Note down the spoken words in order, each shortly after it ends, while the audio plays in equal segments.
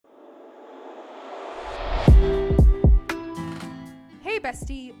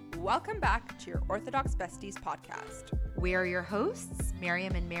bestie. Welcome back to your Orthodox Besties podcast. We are your hosts,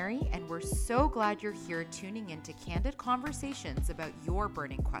 Miriam and Mary, and we're so glad you're here tuning into candid conversations about your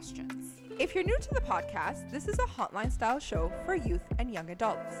burning questions. If you're new to the podcast, this is a hotline style show for youth and young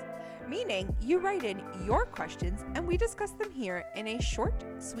adults, meaning you write in your questions and we discuss them here in a short,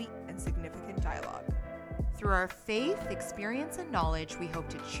 sweet, and significant dialogue. Through our faith, experience, and knowledge, we hope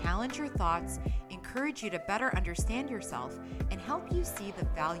to challenge your thoughts, encourage you to better understand yourself, and help you see the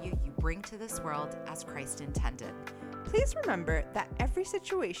value you bring to this world as Christ intended. Please remember that every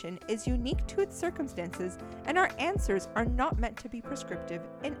situation is unique to its circumstances, and our answers are not meant to be prescriptive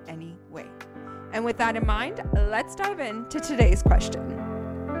in any way. And with that in mind, let's dive into today's question.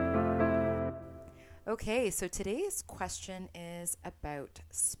 Okay, so today's question is about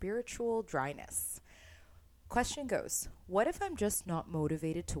spiritual dryness. Question goes, what if I'm just not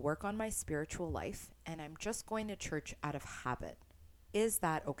motivated to work on my spiritual life and I'm just going to church out of habit? Is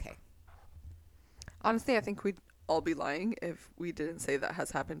that okay? Honestly, I think we'd all be lying if we didn't say that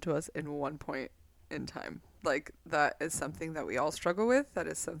has happened to us in one point in time. Like, that is something that we all struggle with. That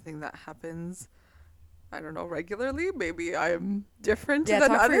is something that happens, I don't know, regularly. Maybe I'm different than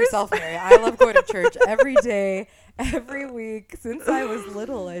talk others. For yourself, Mary. I love going to church every day, every week. Since I was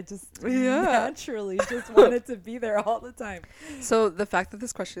little, I just naturally just wanted to be there all the time. So the fact that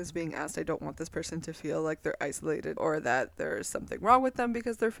this question is being asked, I don't want this person to feel like they're isolated or that there's something wrong with them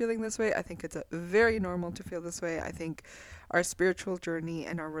because they're feeling this way. I think it's very normal to feel this way. I think our spiritual journey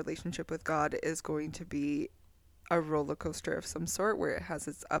and our relationship with God is going to be a roller coaster of some sort where it has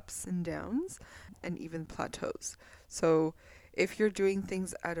its ups and downs and even plateaus. So if you're doing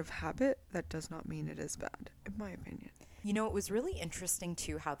things out of habit, that does not mean it is bad, in my opinion. You know, it was really interesting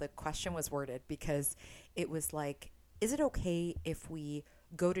too how the question was worded, because it was like, is it okay if we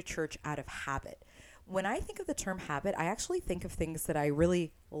go to church out of habit? When I think of the term habit, I actually think of things that I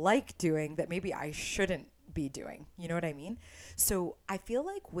really like doing that maybe I shouldn't be doing. You know what I mean? So I feel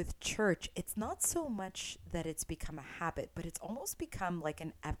like with church, it's not so much that it's become a habit, but it's almost become like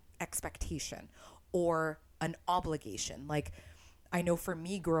an expectation or an obligation. Like, I know for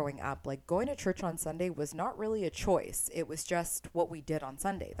me growing up, like going to church on Sunday was not really a choice. It was just what we did on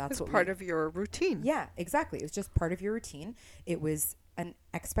Sunday. That's what part of your routine. Yeah, exactly. It was just part of your routine. It was an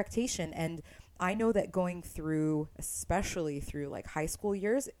expectation. And I know that going through, especially through like high school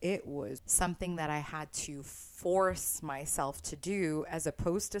years, it was something that I had to force myself to do as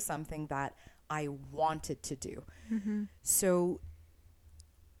opposed to something that I wanted to do. Mm-hmm. So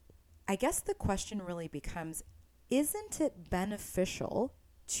I guess the question really becomes, isn't it beneficial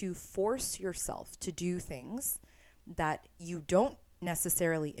to force yourself to do things that you don't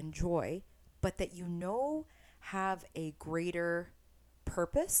necessarily enjoy, but that you know have a greater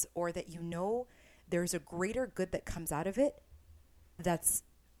purpose, or that you know there's a greater good that comes out of it that's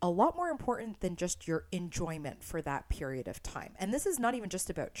a lot more important than just your enjoyment for that period of time? And this is not even just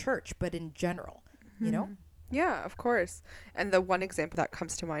about church, but in general, you know? Yeah, of course. And the one example that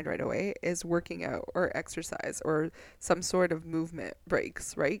comes to mind right away is working out or exercise or some sort of movement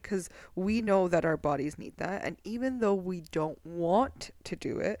breaks, right? Because we know that our bodies need that. And even though we don't want to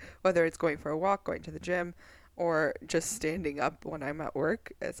do it, whether it's going for a walk, going to the gym, or just standing up when I'm at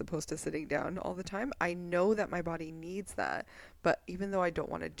work as opposed to sitting down all the time, I know that my body needs that. But even though I don't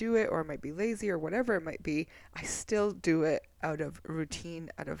want to do it, or I might be lazy or whatever it might be, I still do it out of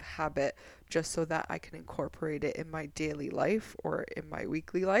routine, out of habit, just so that I can incorporate it in my daily life or in my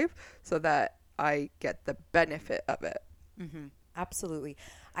weekly life so that I get the benefit of it. Mm-hmm. Absolutely.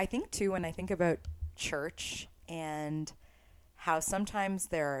 I think too, when I think about church and how sometimes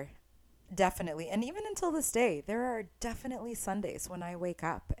there are definitely, and even until this day, there are definitely Sundays when I wake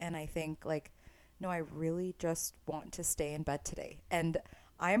up and I think like, no, I really just want to stay in bed today. And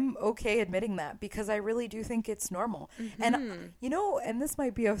I'm okay admitting that because I really do think it's normal. Mm-hmm. And, you know, and this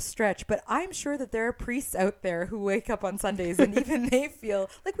might be a stretch, but I'm sure that there are priests out there who wake up on Sundays and even they feel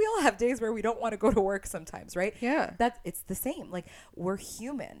like we all have days where we don't want to go to work sometimes, right? Yeah. It's the same. Like, we're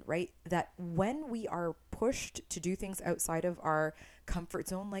human, right? That when we are pushed to do things outside of our comfort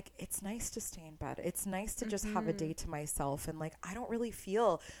zone, like, it's nice to stay in bed. It's nice to just have a day to myself. And like, I don't really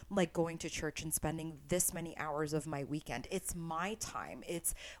feel like going to church and spending this many hours of my weekend. It's my time.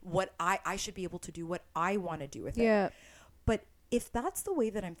 It's what I should be able to do what I want to do with it. Yeah. But if that's the way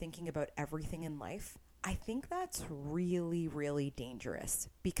that I'm thinking about everything in life, I think that's really, really dangerous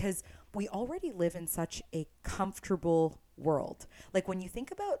because we already live in such a comfortable world. Like, when you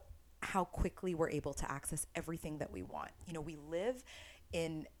think about how quickly we're able to access everything that we want, you know, we live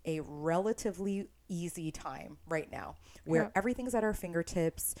in a relatively easy time right now where everything's at our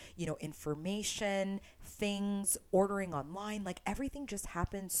fingertips, information, things, ordering online, like everything just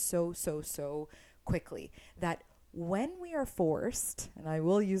happens so quickly that when we are forced, and I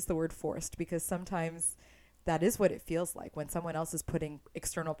will use the word forced because sometimes that is what it feels like when someone else is putting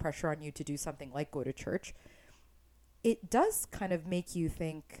external pressure on you to do something like go to church, it does kind of make you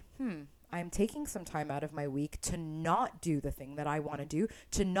think, I'm taking some time out of my week to not do the thing that I want to do,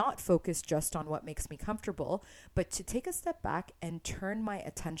 to not focus just on what makes me comfortable, but to take a step back and turn my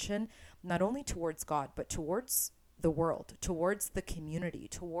attention not only towards God, but towards the world, towards the community,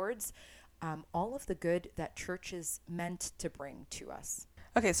 towards all of the good that church is meant to bring to us.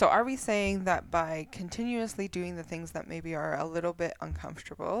 Okay, so are we saying that by continuously doing the things that maybe are a little bit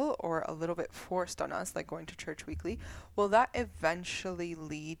uncomfortable or a little bit forced on us, like going to church weekly, will that eventually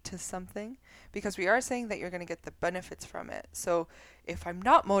lead to something? Because we are saying that you're going to get the benefits from it. So if I'm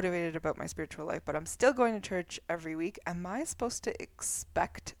not motivated about my spiritual life, but I'm still going to church every week, am I supposed to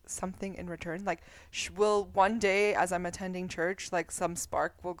expect something in return? Like, will one day as I'm attending church, like some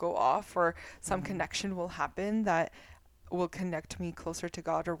spark will go off or some connection will happen that will connect me closer to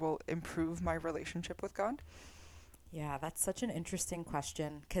God or will improve my relationship with God? Yeah, that's such an interesting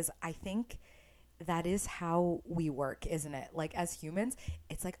question because I think that is how we work, isn't it? Like as humans,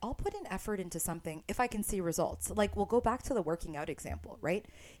 it's like I'll put an effort into something if I can see results. Like we'll go back to the working out example, right?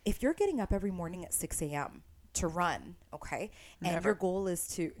 If you're getting up every morning at 6 a.m. to run, okay, and Never. Your goal is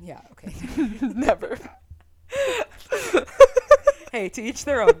to, okay. Never. Hey, to each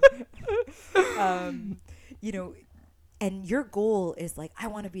their own. And your goal is like, I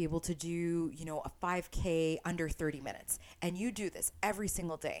want to be able to do, a 5K under 30 minutes. And you do this every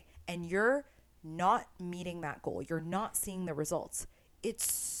single day. And you're not meeting that goal. You're not seeing the results.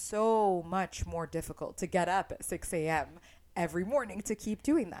 It's so much more difficult to get up at 6 a.m. every morning to keep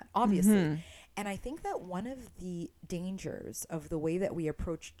doing that, obviously. Mm-hmm. And I think that one of the dangers of the way that we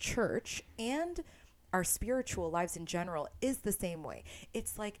approach church and our spiritual lives in general is the same way.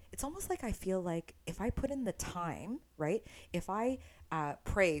 It's almost like I feel like if I put in the time, right? If I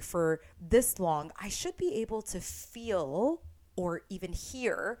pray for this long, I should be able to feel or even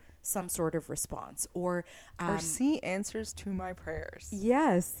hear some sort of response or see answers to my prayers.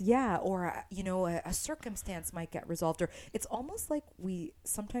 Yes. Yeah. Or, a circumstance might get resolved, or it's almost like we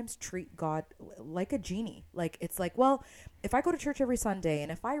sometimes treat God like a genie. Like it's like, well, if I go to church every Sunday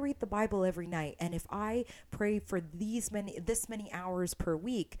and if I read the Bible every night and if I pray for this many hours per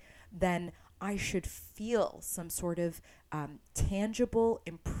week, then I should feel some sort of tangible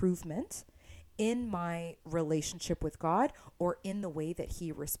improvement in my relationship with God or in the way that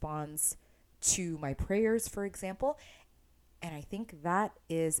he responds to my prayers, for example. And I think that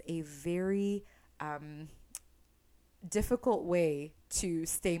is a very difficult way to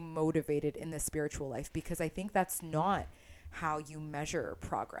stay motivated in the spiritual life, because I think that's not how you measure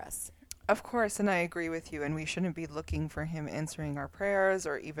progress. Of course, and I agree with you, and we shouldn't be looking for him answering our prayers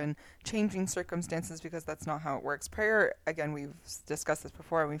or even changing circumstances, because that's not how it works. Prayer, again, we've discussed this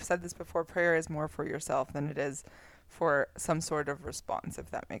before, and we've said this before, prayer is more for yourself than it is for some sort of response, if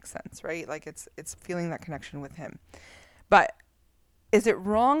that makes sense, right? Like it's feeling that connection with him. But is it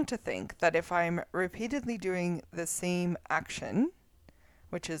wrong to think that if I'm repeatedly doing the same action,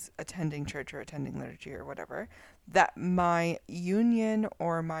 which is attending church or attending liturgy or whatever, that my union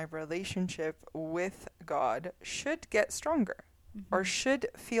or my relationship with God should get stronger or should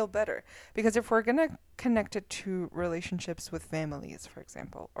feel better? Because if we're going to connect it to relationships with families, for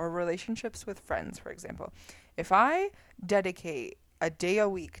example, or relationships with friends, for example, if I dedicate a day a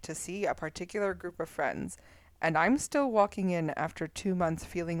week to see a particular group of friends and I'm still walking in after 2 months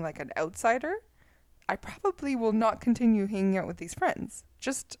feeling like an outsider, I probably will not continue hanging out with these friends.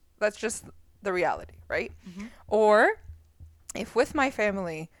 That's just the reality, right? Mm-hmm. Or if with my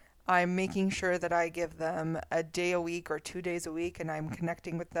family, I'm making sure that I give them a day a week or 2 days a week and I'm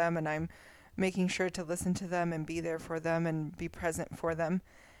connecting with them and I'm making sure to listen to them and be there for them and be present for them,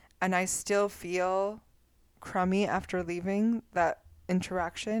 and I still feel crummy after leaving that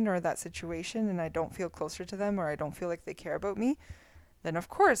interaction or that situation and I don't feel closer to them or I don't feel like they care about me, then of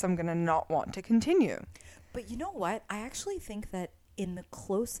course I'm going to not want to continue. But you know what? I actually think that in the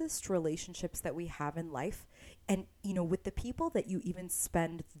closest relationships that we have in life, and, with the people that you even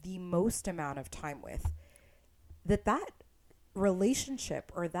spend the most amount of time with, that relationship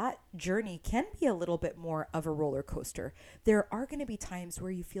or that journey can be a little bit more of a roller coaster. There are going to be times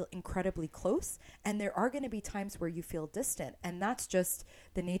where you feel incredibly close and there are going to be times where you feel distant. And that's just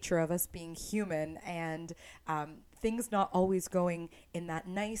the nature of us being human and things not always going in that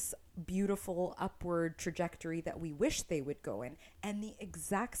nice, beautiful upward trajectory that we wish they would go in. And the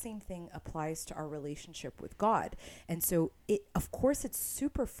exact same thing applies to our relationship with God. And so of course it's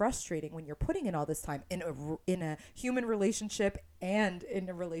super frustrating when you're putting in all this time in a human relationship and in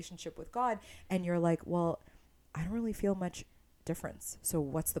a relationship with God, and you're like, well, I don't really feel much difference. So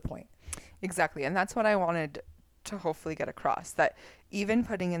what's the point? Exactly. And that's what I wanted to hopefully get across, that even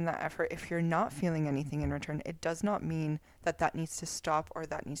putting in that effort, if you're not feeling anything in return, it does not mean that that needs to stop or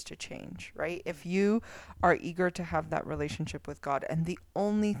that needs to change, right? If you are eager to have that relationship with God, and the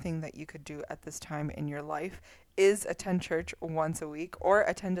only thing that you could do at this time in your life is attend church once a week or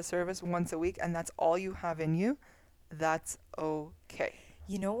attend a service once a week, and that's all you have in you, that's okay.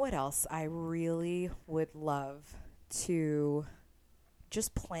 You know what else I really would love to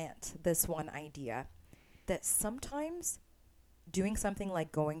just plant this one idea, that sometimes doing something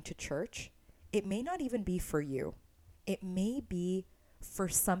like going to church, it may not even be for you. It may be for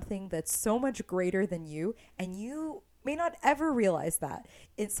something that's so much greater than you, and you may not ever realize that.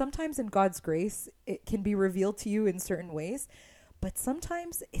 It's sometimes in God's grace, it can be revealed to you in certain ways, but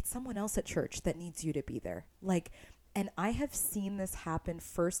sometimes it's someone else at church that needs you to be there. And I have seen this happen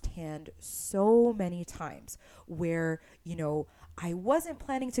firsthand so many times where, I wasn't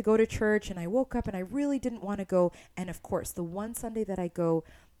planning to go to church and I woke up and I really didn't want to go. And of course, the one Sunday that I go,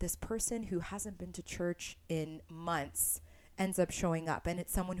 this person who hasn't been to church in months ends up showing up. And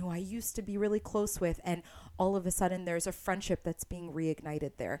it's someone who I used to be really close with. And all of a sudden there's a friendship that's being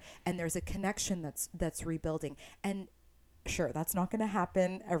reignited there. And there's a connection that's rebuilding. And sure, that's not going to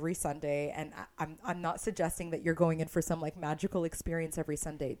happen every Sunday. And I'm not suggesting that you're going in for some magical experience every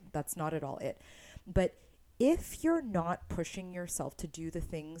Sunday. That's not at all it. But if you're not pushing yourself to do the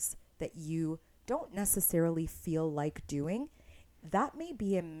things that you don't necessarily feel like doing, that may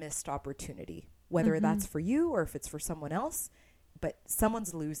be a missed opportunity, whether that's for you or if it's for someone else. But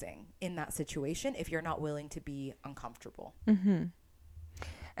someone's losing in that situation if you're not willing to be uncomfortable. Mm-hmm.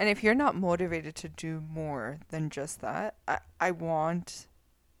 And if you're not motivated to do more than just that, I want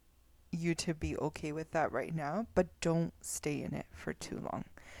you to be okay with that right now, but don't stay in it for too long.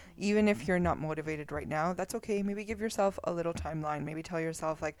 Even if you're not motivated right now, that's okay. Maybe give yourself a little timeline. Maybe tell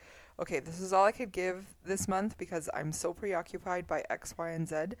yourself okay, this is all I could give this month because I'm so preoccupied by X, Y, and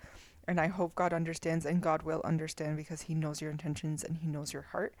Z. And I hope God understands, and God will understand because he knows your intentions and he knows your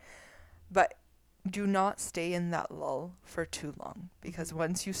heart. But do not stay in that lull for too long, because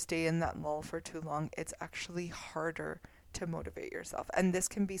once you stay in that lull for too long, it's actually harder to motivate yourself. And this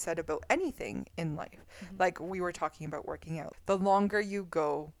can be said about anything in life. Like we were talking about working out. The longer you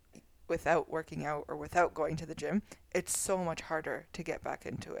go without working out or without going to the gym, it's so much harder to get back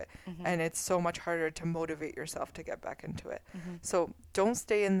into it. And it's so much harder to motivate yourself to get back into it. So don't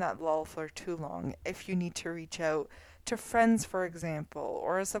stay in that lull for too long. If you need to reach out to friends, for example,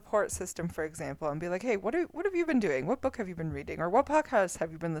 or a support system, for example, and be like, hey, what have you been doing? What book have you been reading? Or what podcast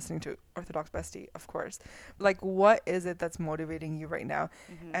have you been listening to? Orthodox Bestie, of course. What is it that's motivating you right now?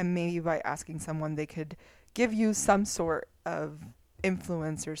 And maybe by asking someone, they could give you some sort of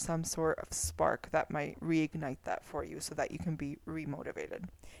influence or some sort of spark that might reignite that for you so that you can be remotivated.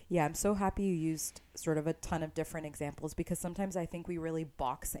 Yeah, I'm so happy you used sort of a ton of different examples, because sometimes I think we really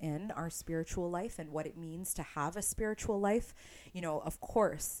box in our spiritual life and what it means to have a spiritual life. Of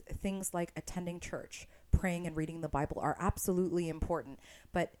course, things like attending church, praying and reading the Bible are absolutely important.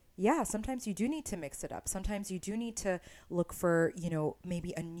 But yeah, sometimes you do need to mix it up. Sometimes you do need to look for,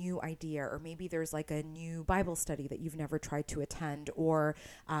 maybe a new idea, or maybe there's a new Bible study that you've never tried to attend, or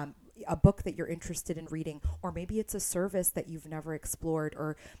a book that you're interested in reading, or maybe it's a service that you've never explored,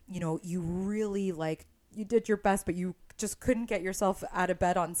 or, you really you did your best, but you just couldn't get yourself out of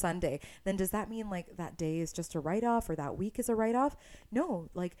bed on Sunday. Then does that mean that day is just a write-off, or that week is a write-off? No,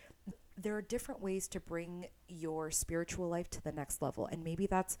 there are different ways to bring your spiritual life to the next level. And maybe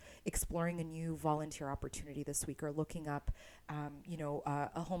that's exploring a new volunteer opportunity this week, or looking up,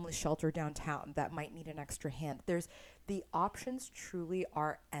 a homeless shelter downtown that might need an extra hand. The options truly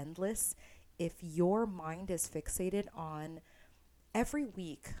are endless. If your mind is fixated on every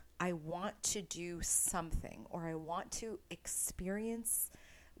week, I want to do something, or I want to experience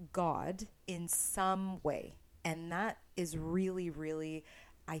God in some way. And that is really, really,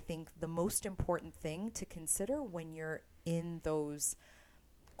 I think, the most important thing to consider when you're in those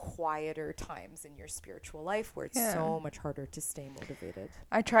quieter times in your spiritual life where it's so much harder to stay motivated.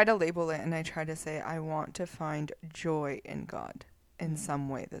 I try to label it, and I try to say, I want to find joy in God in some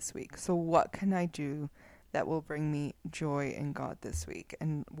way this week. So what can I do that will bring me joy in God this week?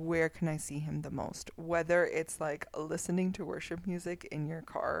 And where can I see him the most? Whether it's like listening to worship music in your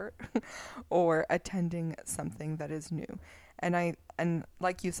car or attending something that is new. And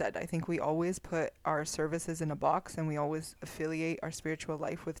like you said, I think we always put our services in a box and we always affiliate our spiritual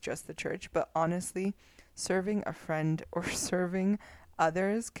life with just the church. But honestly, serving a friend or serving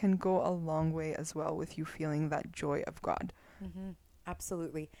others can go a long way as well with you feeling that joy of God. Mm-hmm.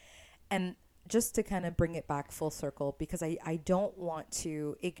 Absolutely. And just to kind of bring it back full circle, because I don't want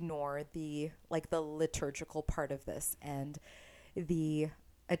to ignore the liturgical part of this and the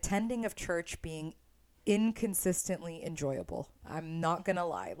attending of church being inconsistently enjoyable. I'm not going to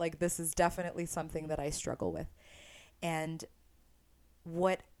lie. Like, this is definitely something that I struggle with. And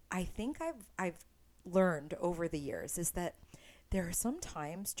what I think I've learned over the years is that there are some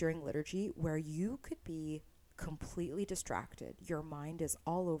times during liturgy where you could be completely distracted. Your mind is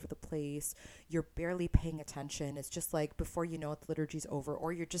all over the place. You're barely paying attention. It's just like before you know it, the liturgy's over,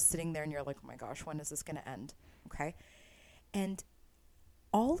 or you're just sitting there and you're like, oh my gosh, when is this going to end? Okay. And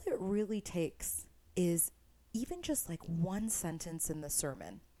all it really takes is even just like one sentence in the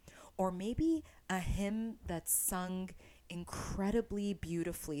sermon, or maybe a hymn that's sung incredibly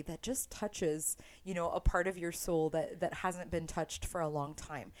beautifully that just touches, a part of your soul that hasn't been touched for a long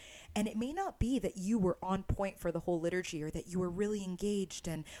time. And it may not be that you were on point for the whole liturgy or that you were really engaged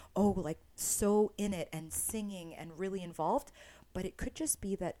and, so in it and singing and really involved, but it could just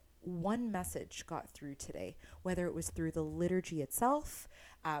be that one message got through today, whether it was through the liturgy itself,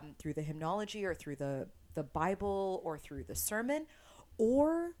 through the hymnology, or through the Bible, or through the sermon,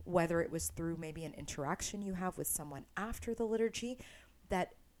 or whether it was through maybe an interaction you have with someone after the liturgy,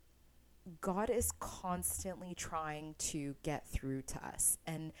 that God is constantly trying to get through to us.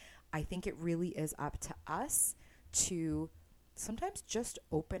 And I think it really is up to us to sometimes just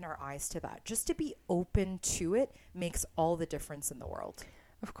open our eyes to that. Just to be open to it makes all the difference in the world.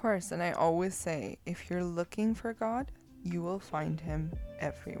 Of course, and I always say, if you're looking for God, you will find him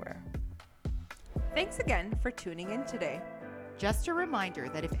everywhere. Thanks again for tuning in today. Just a reminder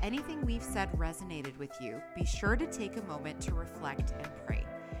that if anything we've said resonated with you, be sure to take a moment to reflect and pray.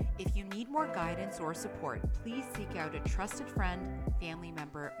 If you need more guidance or support, please seek out a trusted friend, family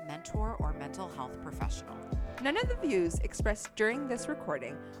member, mentor, or mental health professional. None of the views expressed during this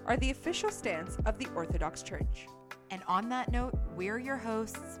recording are the official stance of the Orthodox Church. And on that note, we're your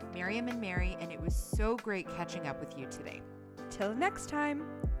hosts, Miriam and Mary, and it was so great catching up with you today. Till next time,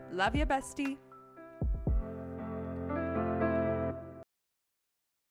 love ya, bestie.